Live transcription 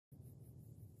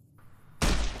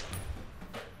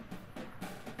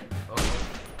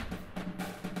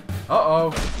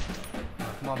Uh-oh.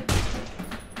 Come on.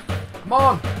 Come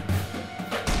on!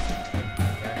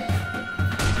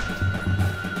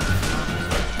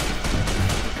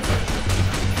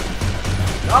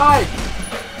 Die!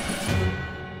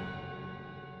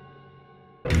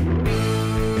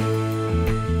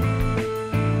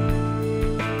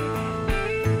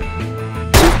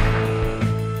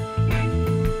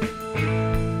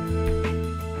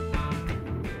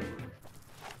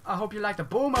 I hope you like the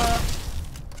boomer!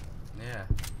 Yeah.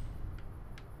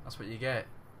 That's what you get.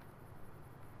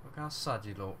 Look how sad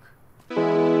you look.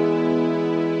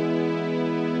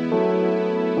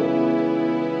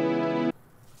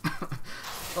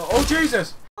 Oh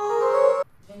Jesus!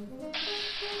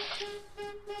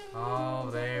 Oh,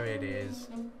 there it is.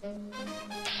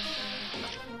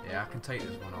 Yeah, I can take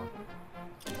this one on.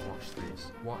 Watch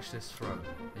this. Watch this throw.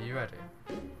 Are you ready?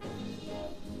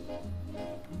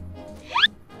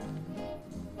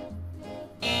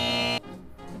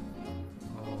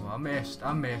 Oh, I missed.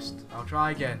 I missed. I'll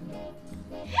try again.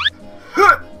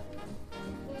 Ooh.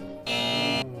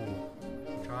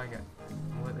 Try again.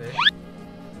 With it.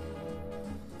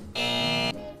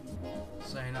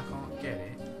 Saying I can't get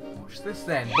it. Watch this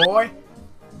then, boy.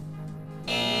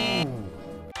 Ooh.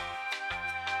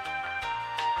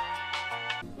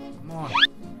 Come on.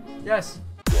 Yes.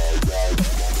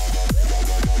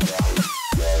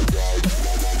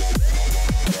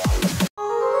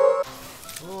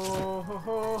 Oh ho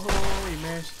ho ho! You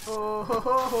missed. Oh ho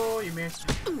ho ho! You missed.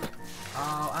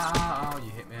 Ow ow ow!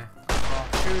 You hit me. Oh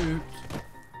shoot!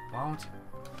 What?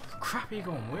 Crappy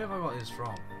gun. Where have I got this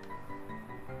from?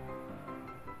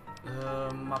 No.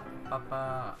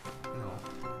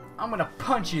 I'm gonna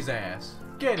punch his ass.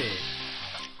 Get it.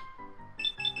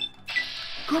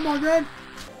 Come on then.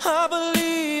 I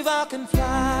believe I can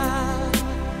fly.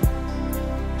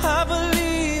 I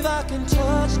believe I can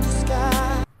touch the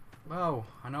sky. Well,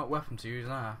 I know what weapon to use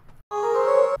now.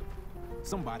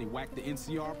 Somebody whacked the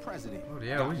NCR president. Oh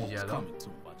yeah, who's yellow?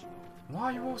 Why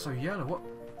are you also yellow? What?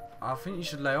 I think you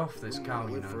should lay off this cow,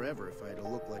 you know. Forever if I had to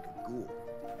look like a ghoul.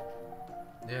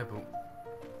 Yeah, but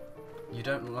you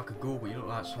don't look like a ghoul, but you look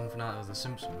like something out of The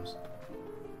Simpsons.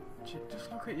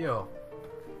 Just look at you.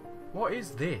 What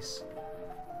is this?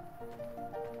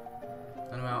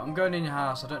 Anyway, I'm going in your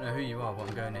house. I don't know who you are, but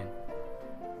I'm going in.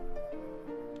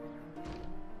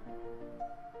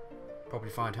 Probably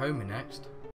find Homer next.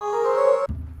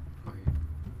 Okay.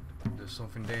 There's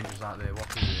something dangerous out there.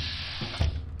 What is it?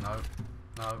 No.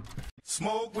 No.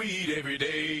 Smoke weed every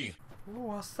day. Oh,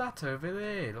 what's that over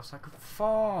there? Looks like a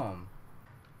farm.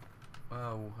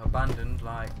 Well, abandoned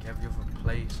like every other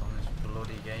place on this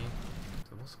bloody game.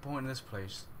 So what's the point of this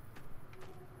place?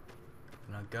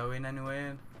 Can I go in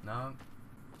anywhere? No.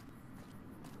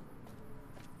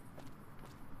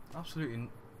 Absolutely.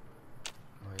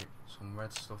 Wait, some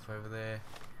red stuff over there.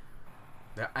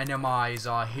 The enemies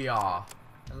are here.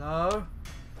 Hello?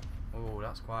 Oh,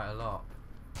 that's quite a lot.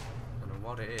 Don't know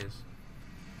what it is.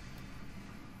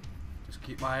 Just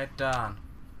keep my head down.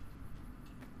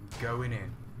 I'm going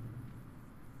in.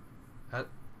 Oh,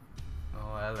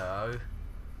 hello.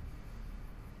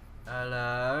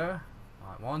 Hello.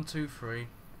 Right, 1, 2, 3.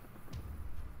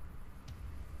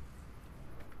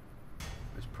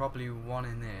 There's probably one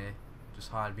in there. Just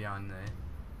hide behind there.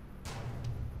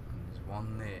 And there's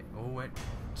one there. Oh wait,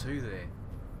 2 there.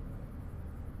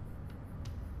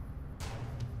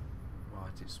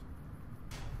 Right,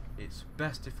 it's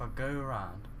best if I go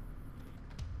around.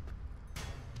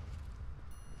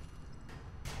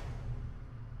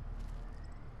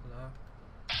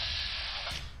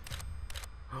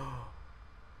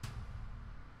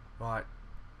 Right,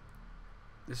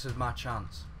 this is my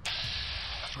chance.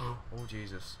 Oh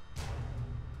Jesus!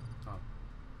 Oh.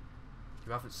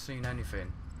 You haven't seen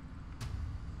anything.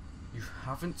 You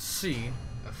haven't seen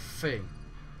a thing.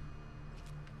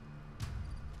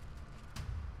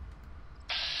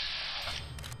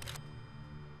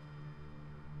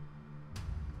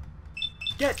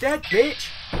 Get dead, bitch!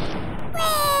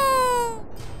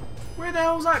 Where the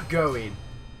hell's that going?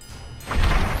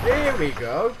 There we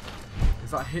go.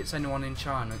 If that hits anyone in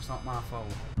China, it's not my fault.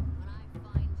 When I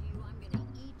find you, I'm gonna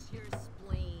eat your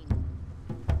spleen.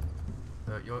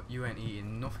 But you ain't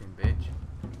eating nothing, bitch.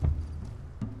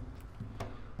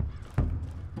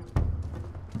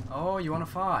 Oh, you wanna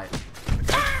fight?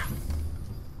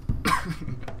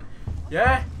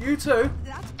 Yeah, you too.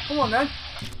 Come on then.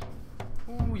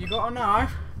 Ooh, you got a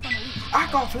knife? I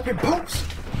got flipping pumps.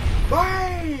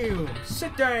 Bam!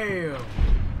 Sit down.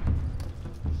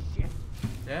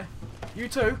 Yeah. You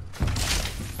too.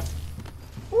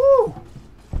 Woo!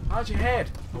 How's your head?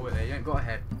 Oh wait there, you ain't got a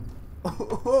head.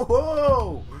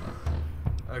 Oh,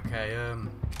 Okay, yeah,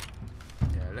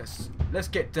 let's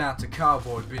get down to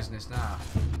cowboy business now.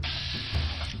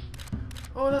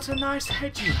 Oh, that's a nice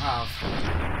head you have.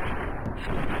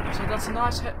 So that's a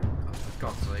nice head. Oh, for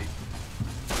God's sake.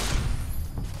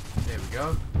 There we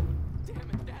go. Damn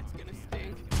it, that's gonna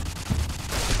stink.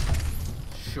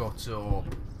 Shut up.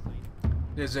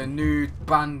 There's a new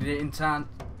bandit in town.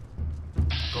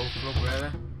 Golf club,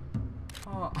 really?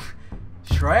 Oh,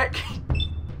 Shrek?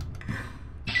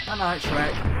 Good night,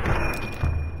 Shrek.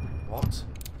 What?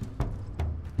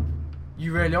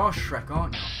 You really are Shrek,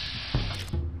 aren't you?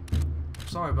 I'm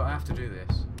sorry, but I have to do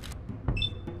this.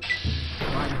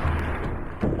 Right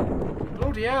now.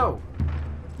 Bloody hell!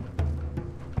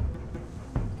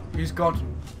 He's got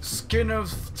skin of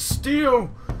steel!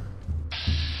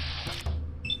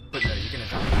 But no, you're gonna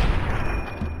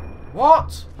die.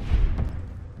 What?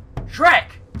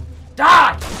 Shrek!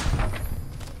 Die!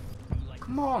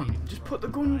 Come on, just put the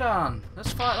gun down.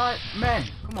 Let's fight like men.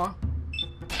 Come on.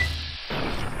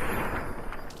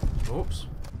 Oops.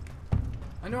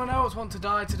 Anyone else want to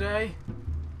die today?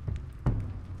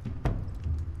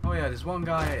 Oh yeah, there's one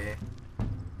guy here.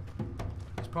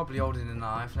 He's probably holding a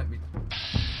knife.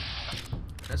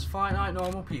 Let's fight like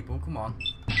normal people. Come on.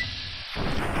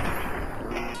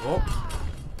 Oops.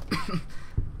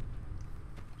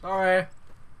 Sorry.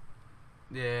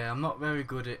 Yeah, I'm not very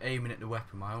good at aiming at the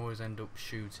weapon. I always end up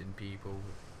shooting people.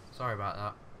 Sorry about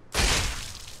that.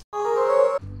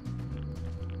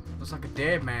 Looks like a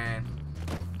dead man.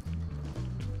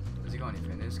 Has he got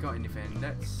anything? Has he got anything?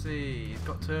 Let's see. He's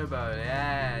got turbo.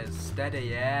 Yes. Steady.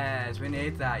 Yes. We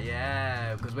need that.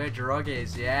 Yeah. Because we're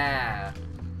druggies. Yeah.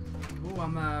 Oh,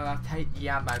 I'll take the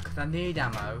ammo because I need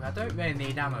ammo. I don't really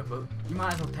need ammo, but you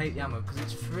might as well take the ammo because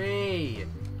it's free.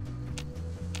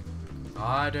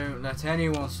 I don't let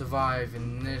anyone survive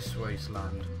in this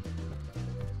wasteland.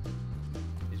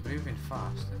 He's moving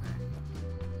fast, isn't he?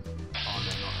 Oh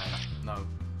no, not him. No.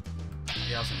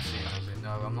 He hasn't seen us.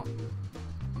 No, I'm not.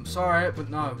 I'm sorry, but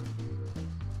no.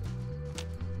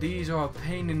 These are a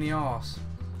pain in the arse.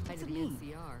 To the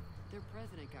NCR, their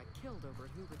president got killed over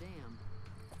at Hoover Dam.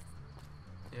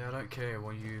 Yeah, I don't care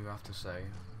what you have to say.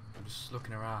 I'm just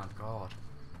looking around. God.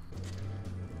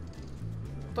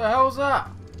 What the hell's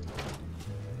that?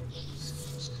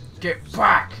 Get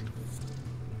back!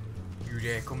 You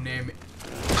dare come near me.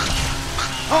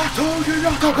 I told you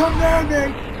not to come near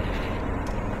me!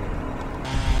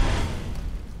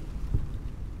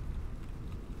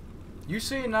 You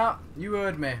seen that? You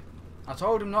heard me. I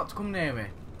told him not to come near me.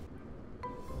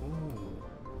 Ooh.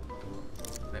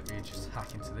 Let me just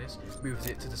hack into this. Moves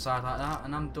it to the side like that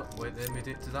and I'm done. Wait, then move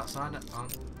it to that side.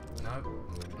 No.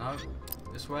 No.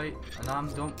 This way, and I'm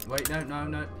done. Wait,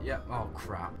 no. Yeah. Oh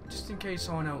crap! Just in case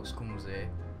someone else comes here,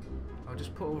 I'll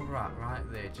just put a rat right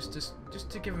there, just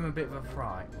to give him a bit of a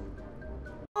fright.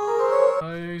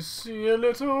 I see a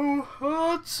little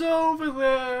hut over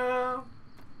there.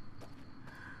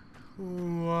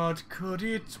 What could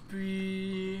it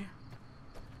be?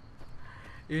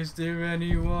 Is there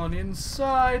anyone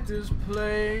inside this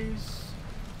place?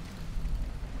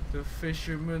 The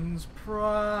Fisherman's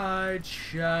Pride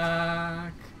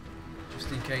Shack. Just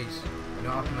in case. You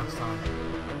know what happened last time.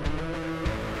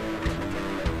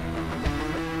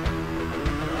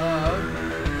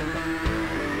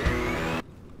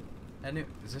 Anyway,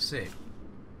 is this it?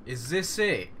 Is this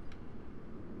it?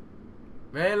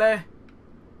 Really?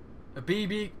 A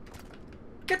BB?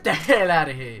 Get the hell out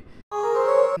of here!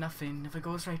 Nothing never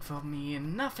goes right for me,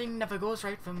 and nothing never goes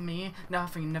right for me.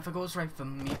 Nothing never goes right for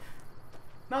me.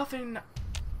 Nothing.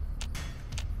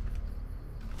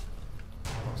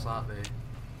 What's that there?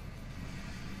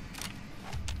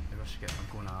 Maybe I should get my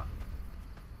gun out.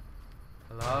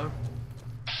 Hello?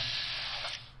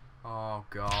 Oh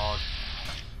God.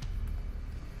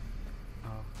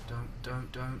 Oh,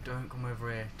 don't come over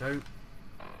here. Don't.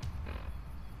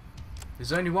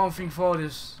 There's only one thing for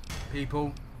this,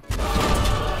 people.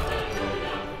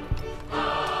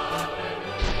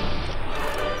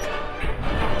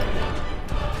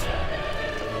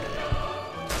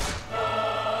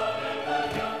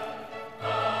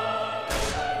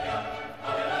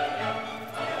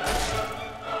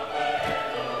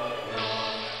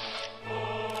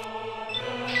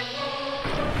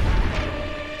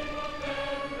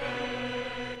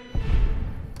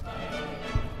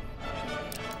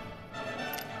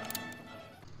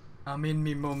 I'm in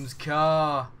me mum's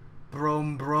car.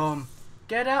 Brum brum.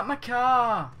 Get out my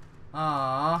car.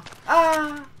 Ah.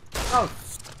 Ah. Oh.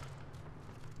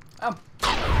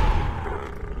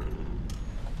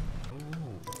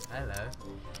 Ooh. Hello.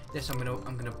 Yes, I'm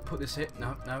gonna put this here.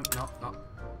 No.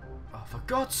 Oh, for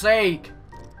God's sake.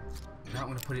 Now I'm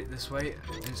gonna put it this way,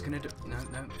 and it's gonna do. No,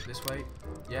 this way.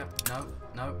 Yeah, no.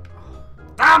 Oh,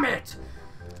 damn it!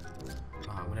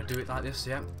 Right, I'm gonna do it like this,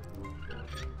 yeah.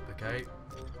 Okay.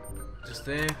 Just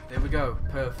there. There we go.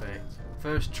 Perfect.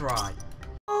 First try.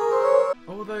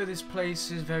 Although this place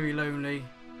is very lonely,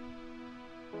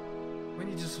 when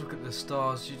you just look at the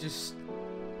stars, it just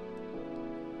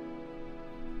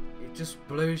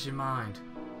blows your mind.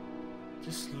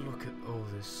 Just look at all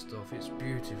this stuff. It's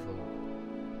beautiful.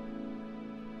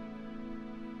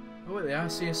 Oh, wait there, I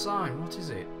see a sign. What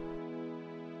is it?